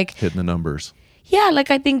 right? Like hitting the numbers. Yeah,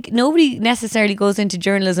 like I think nobody necessarily goes into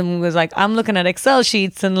journalism and was like, I'm looking at Excel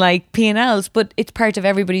sheets and like P&Ls, but it's part of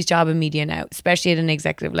everybody's job in media now, especially at an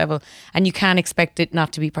executive level, and you can't expect it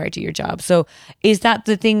not to be part of your job. So is that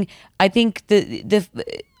the thing? I think the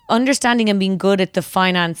understanding and being good at the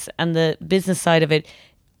finance and the business side of it,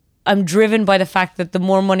 I'm driven by the fact that the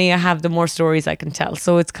more money I have, the more stories I can tell.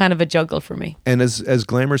 So it's kind of a juggle for me. And as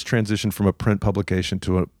Glamour's transitioned from a print publication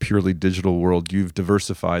to a purely digital world, you've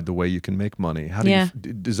diversified the way you can make money. How do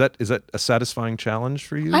is that a satisfying challenge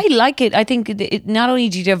for you? I like it. I think it not only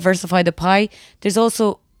do you diversify the pie, there's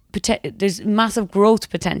also there's massive growth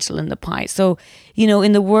potential in the pie. So, you know,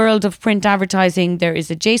 in the world of print advertising, there is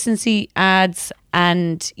adjacency ads,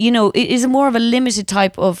 and, you know, it is more of a limited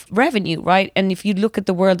type of revenue, right? And if you look at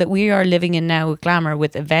the world that we are living in now with Glamour,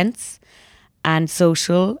 with events and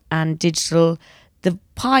social and digital, the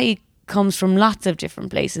pie comes from lots of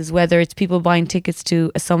different places, whether it's people buying tickets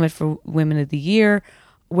to a summit for Women of the Year,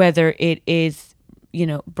 whether it is, you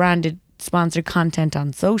know, branded sponsored content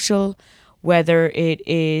on social, whether it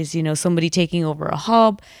is, you know, somebody taking over a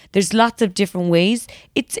hub. There's lots of different ways.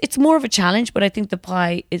 It's more of a challenge, but I think the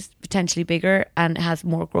pie is potentially bigger and has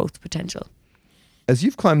more growth potential. As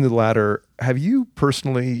you've climbed the ladder, have you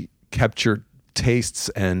personally kept your tastes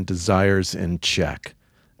and desires in check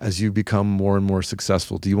as you become more and more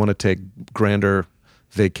successful? Do you want to take grander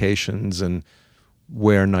vacations and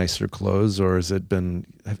wear nicer clothes, or has it been,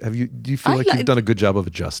 do you feel like you've done a good job of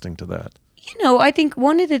adjusting to that? You know, I think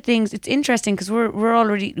one of the things, it's interesting because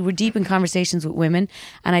we're deep in conversations with women,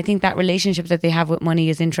 and I think that relationship that they have with money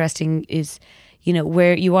is interesting, is, you know,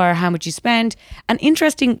 where you are, how much you spend, and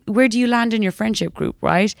interesting, where do you land in your friendship group,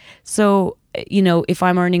 right? So, you know, if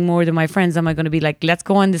I'm earning more than my friends, am I going to be like, let's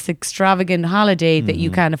go on this extravagant holiday that you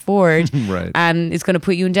can't afford right. and it's going to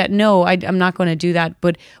put you in debt? No, I'm not going to do that.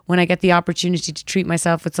 But when I get the opportunity to treat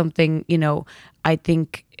myself with something, you know, I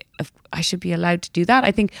think I should be allowed to do that.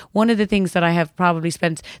 I think one of the things that I have probably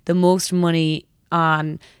spent the most money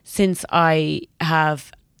on since I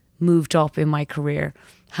have moved up in my career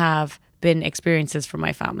have been experiences for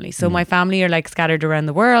my family. So my family are like scattered around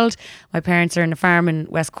the world. My parents are in a farm in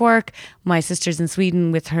West Cork. My sister's in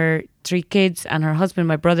Sweden with her 3 kids and her husband.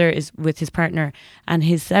 My brother is with his partner and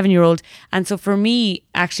his 7-year-old. And so for me,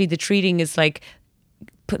 actually the treating is like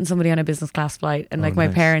putting somebody on a business class flight and like my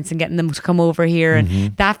parents and getting them to come over here.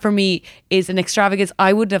 And that for me is an extravagance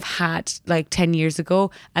I would have had like 10 years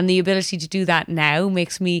ago. And the ability to do that now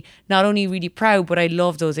makes me not only really proud, but I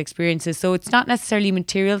love those experiences. So it's not necessarily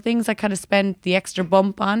material things I kind of spend the extra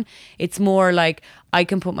bump on. It's more like I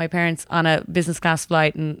can put my parents on a business class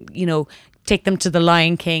flight and, you know, take them to the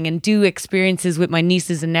Lion King and do experiences with my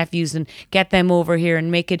nieces and nephews and get them over here and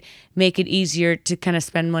make it easier to kind of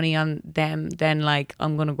spend money on them than like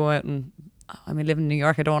I'm going to go out and, I mean, live in New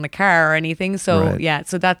York, I don't own a car or anything. So right. yeah,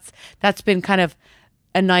 so that's been kind of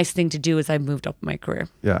a nice thing to do as I've moved up in my career.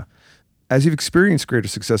 Yeah. As you've experienced greater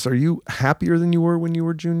success, are you happier than you were when you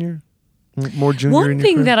were junior? More junior? One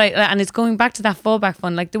thing that and it's going back to that fallback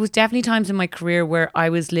fund, like there was definitely times in my career where I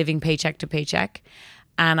was living paycheck to paycheck.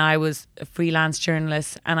 And I was a freelance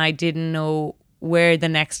journalist and I didn't know where the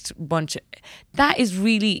next that is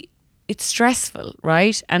really, it's stressful,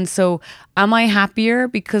 right? And so am I happier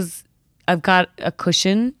because I've got a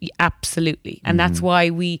cushion? Absolutely. And that's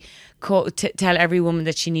why we tell every woman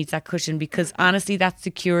that she needs that cushion, because honestly, that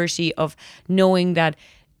security of knowing that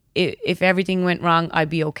if everything went wrong, I'd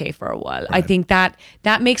be okay for a while. Right. I think that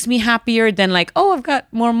makes me happier than like, oh, I've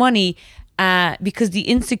got more money. Because the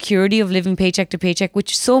insecurity of living paycheck to paycheck,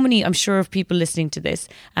 which so many, I'm sure of people listening to this,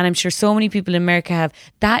 and I'm sure so many people in America have,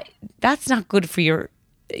 that's not good for your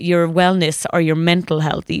wellness or your mental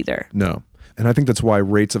health either. No. And I think that's why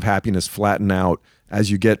rates of happiness flatten out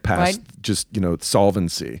as you get past Right. just,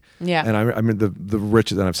 solvency. Yeah. And I mean, the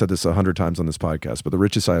richest, and I've said this 100 times on this podcast, but the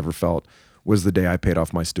richest I ever felt was the day I paid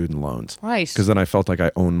off my student loans. Right. Because then I felt like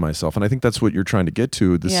I owned myself. And I think that's what you're trying to get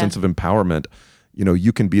to, the Yeah. sense of empowerment.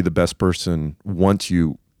 You can be the best person once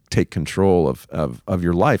you take control of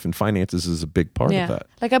your life, and finances is a big part of that.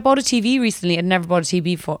 Like I bought a TV recently. I'd never bought a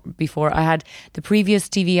TV before. I had the previous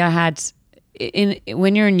TV I had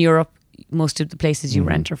when you're in Europe, most of the places you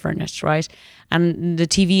rent are furnished, right? And the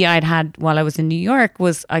TV I'd had while I was in New York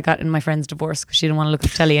I got in my friend's divorce because she didn't want to look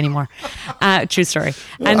at telly anymore. True story.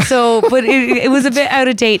 And so, but it was a bit out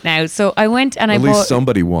of date now. So I went and At least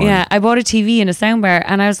somebody won. Yeah, I bought a TV and a soundbar,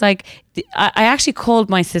 and I was like, I actually called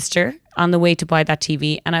my sister on the way to buy that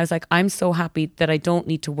TV, and I was like, I'm so happy that I don't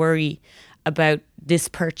need to worry about this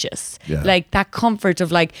purchase. Yeah. Like that comfort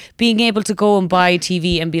of like being able to go and buy a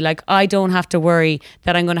TV and be like, I don't have to worry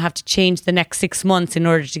that I'm going to have to change the next 6 months in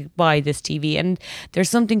order to buy this TV. And there's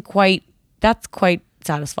something that's quite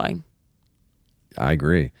satisfying. I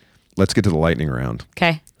agree. Let's get to the lightning round,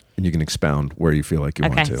 Okay. and you can expound where you feel like you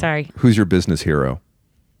want Okay, to. sorry. Who's your business hero?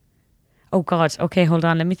 Oh God. Okay, hold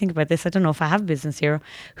on. Let me think about this. I don't know if I have a business hero.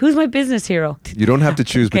 Who's my business hero? You don't have to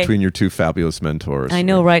choose Okay. between your two fabulous mentors. I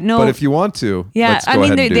know, right? No. But if you want to, Yeah, let's go I mean,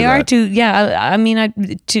 ahead and do they are that. two. Yeah, I mean,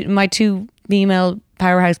 my two female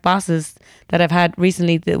powerhouse bosses that I've had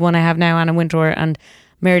recently. The one I have now, Anna Wintour and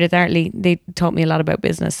Meredith Artley. They taught me a lot about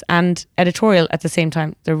business and editorial at the same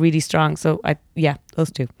time. They're really strong. So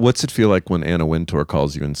those two. What's it feel like when Anna Wintour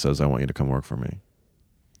calls you and says, "I want you to come work for me"?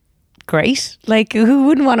 Great. Like who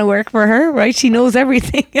wouldn't want to work for her, right? She knows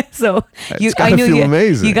everything. So It's gotta feel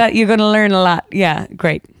amazing. You're going to learn a lot. Yeah,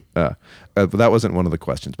 great. But that wasn't one of the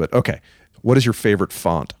questions. But okay, what is your favorite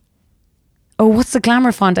font? Oh, what's the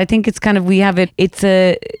Glamour font? I think it's kind of It's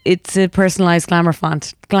a personalized Glamour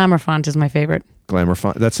font. Glamour font is my favorite. Glamour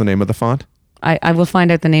font. That's the name of the font. I will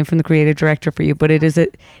find out the name from the creative director for you, but it is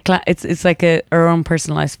it's like our own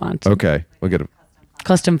personalized font, Okay, we'll get it.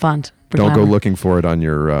 custom font. for Don't go Glamour. looking for it on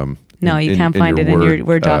your. No, you can't find it in your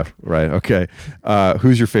Word doc. Right. Okay.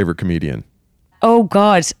 Who's your favorite comedian? Oh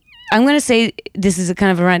God, I'm going to say this is a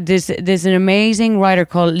kind of a rant. There's an amazing writer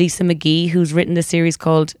called Lisa McGee who's written this series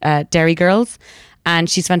called Derry Girls, and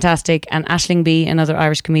she's fantastic. And Aisling B, another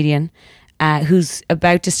Irish comedian, who's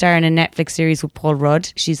about to star in a Netflix series with Paul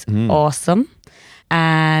Rudd. She's awesome.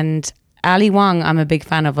 And Ali Wong, I'm a big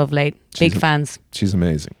fan of late. Big fans. She's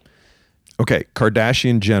amazing. Okay,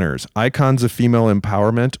 Kardashian Jenners, icons of female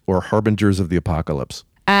empowerment or harbingers of the apocalypse?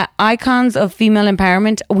 Icons of female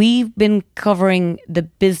empowerment. We've been covering the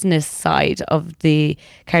business side of the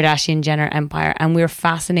Kardashian Jenner empire, and we're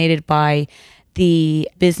fascinated by the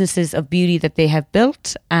businesses of beauty that they have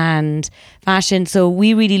built and fashion. So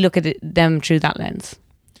we really look at them through that lens.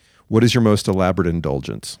 What is your most elaborate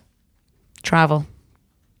indulgence? Travel.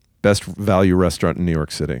 Best value restaurant in New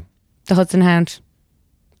York City? The Hudson Hound.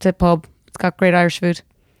 It's a pub. It's got great Irish food.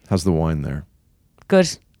 How's the wine there?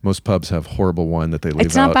 Good. Most pubs have horrible wine that they leave out.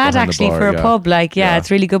 It's not bad behind the actually bar. for a Yeah. pub. Yeah. It's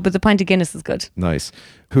really good, but the pint of Guinness is good. Nice.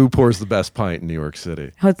 Who pours the best pint in New York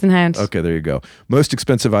City? Hudson Hound. Okay, there you go. Most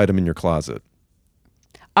expensive item in your closet?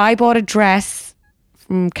 I bought a dress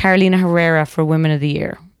from Carolina Herrera for Women of the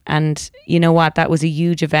Year. And you know what? That was a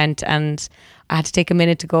huge event. And I had to take a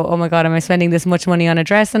minute to go, oh my God, am I spending this much money on a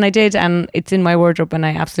dress? And I did. And it's in my wardrobe and I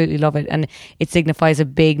absolutely love it. And it signifies a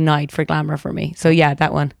big night for glamour for me. So yeah,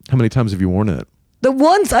 that one. How many times have you worn it? The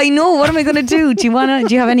once, I know. What am I going to do? Do you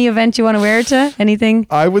have any event you want to wear it to? Anything?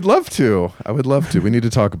 I would love to. We need to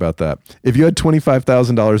talk about that. If you had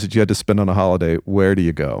 $25,000 that you had to spend on a holiday, where do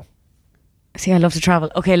you go? See, I love to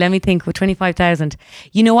travel. Okay, let me think. With 25,000,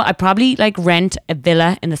 you know what? I'd probably like rent a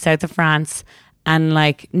villa in the south of France and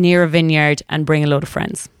like near a vineyard and bring a load of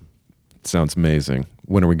friends. Sounds amazing.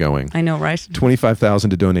 When are we going? I know, right? $25,000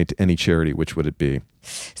 to donate to any charity. Which would it be?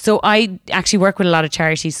 So I actually work with a lot of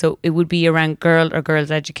charities. So it would be around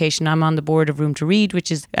girls' education. I'm on the board of Room to Read,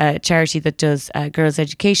 which is a charity that does girls'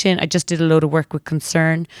 education. I just did a load of work with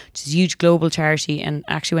Concern, which is a huge global charity, and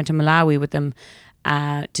actually went to Malawi with them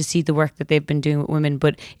to see the work that they've been doing with women.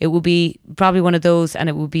 But it will be probably one of those, and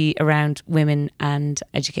it will be around women and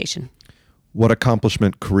education. What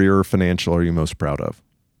accomplishment, career or financial, are you most proud of?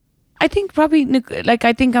 I think probably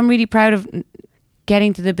I think I'm really proud of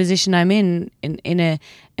getting to the position I'm in an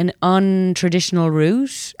untraditional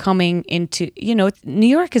route, coming into, New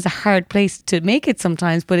York is a hard place to make it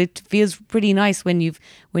sometimes, but it feels pretty nice when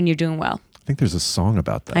you're doing well. I think there's a song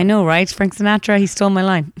about that. I know, right? Frank Sinatra, he stole my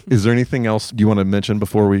line. Is there anything else you want to mention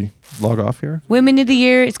before we log off here? Women of the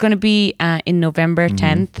Year is going to be in November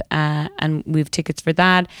 10th, and we have tickets for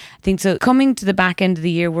that. I think so. Coming to the back end of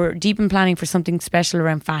the year, we're deep in planning for something special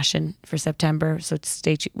around fashion for September. So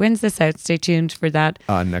stay tuned. When's this out? Stay tuned for that.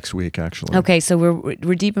 Next week, actually. Okay, so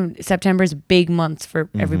we're deep in September is a big month for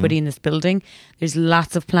everybody in this building. There's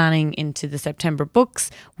lots of planning into the September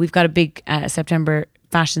books. We've got a big September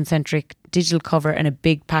fashion-centric digital cover and a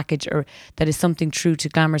big package that is something true to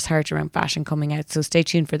Glamour's heart around fashion coming out. So stay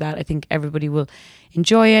tuned for that. I think everybody will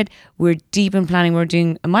enjoy it. We're deep in planning. We're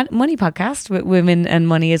doing a money podcast with women and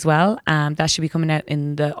money as well. That should be coming out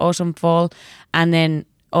in the autumn, fall. And then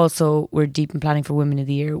also we're deep in planning for Women of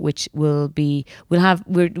the Year, which we're doing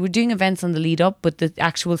events on the lead up, but the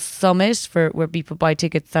actual summit for where people buy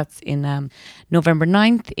tickets, that's in November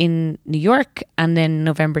 9th in New York, and then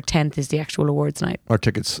November 10th is the actual awards night. Are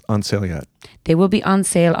tickets on sale yet? They will be on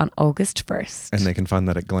sale on August 1st. And they can find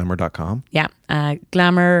that at glamour.com? Yeah,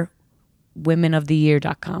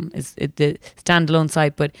 glamourwomenoftheyear.com is the standalone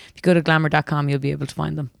site, but if you go to glamour.com you'll be able to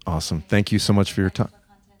find them. Awesome. Thank you so much for your time.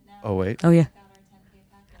 Oh, wait. Oh, yeah.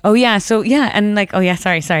 Oh yeah, so yeah, and like, oh yeah,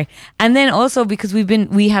 sorry. And then also because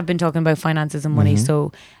we have been talking about finances and money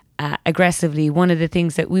so aggressively. One of the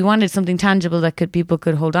things that we wanted something tangible that people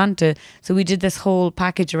could hold on to. So we did this whole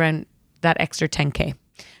package around that extra 10K.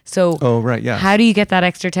 So how do you get that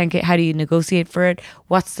extra 10K? How do you negotiate for it?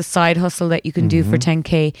 What's the side hustle that you can do for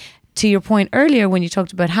 10K? To your point earlier, when you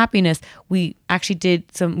talked about happiness, we actually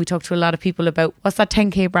we talked to a lot of people about what's that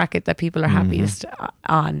 10K bracket that people are happiest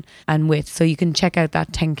on and with. So you can check out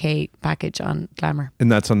that 10K package on Glamour. And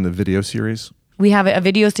that's on the video series? We have a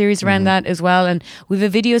video series around that as well. And we have a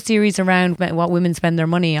video series around what women spend their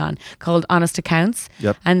money on called Honest Accounts.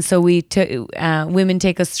 Yep. And so women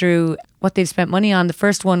take us through what they've spent money on. The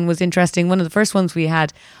first one was interesting. One of the first ones we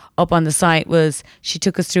had up on the site was she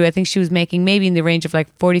took us through, I think she was making maybe in the range of like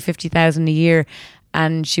 50,000 a year,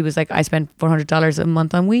 and she was like, I spent $400 a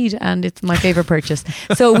month on weed and it's my favorite purchase.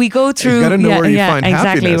 So we go through you gotta know where you find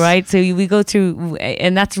exactly happiness. right. So we go through,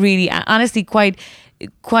 and that's really honestly quite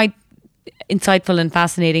insightful and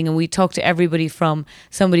fascinating. And we talk to everybody from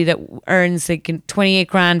somebody that earns like 28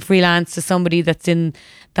 grand freelance to somebody that's in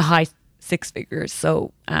the high six figures.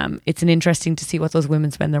 So it's interesting to see what those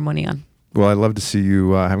women spend their money on. Well, I love to see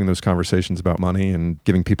you having those conversations about money and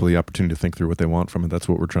giving people the opportunity to think through what they want from it. That's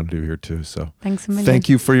what we're trying to do here too. So thanks a million. Thank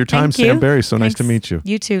you for your time, Sam Barry. So Thanks. Nice to meet you.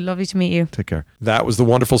 You too. Lovely to meet you. Take care. That was the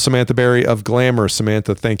wonderful Samantha Barry of Glamour.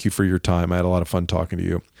 Samantha, thank you for your time. I had a lot of fun talking to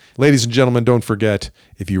you. Ladies and gentlemen, don't forget,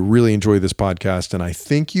 if you really enjoy this podcast, and I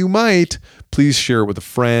think you might, please share it with a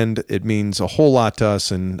friend. It means a whole lot to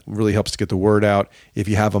us and really helps to get the word out. If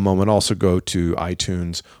you have a moment, also go to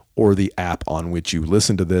iTunes or the app on which you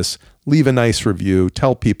listen to this. Leave a nice review.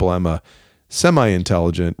 Tell people I'm a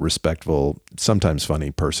semi-intelligent, respectful, sometimes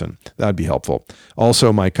funny person. That'd be helpful.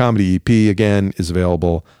 Also, my comedy EP, again, is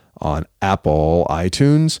available on Apple,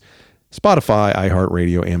 iTunes, Spotify,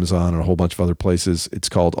 iHeartRadio, Amazon, and a whole bunch of other places. It's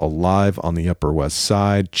called Alive on the Upper West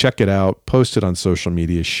Side. Check it out. Post it on social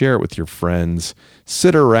media. Share it with your friends.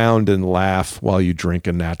 Sit around and laugh while you drink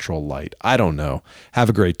a natural light. I don't know. Have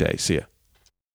a great day. See ya.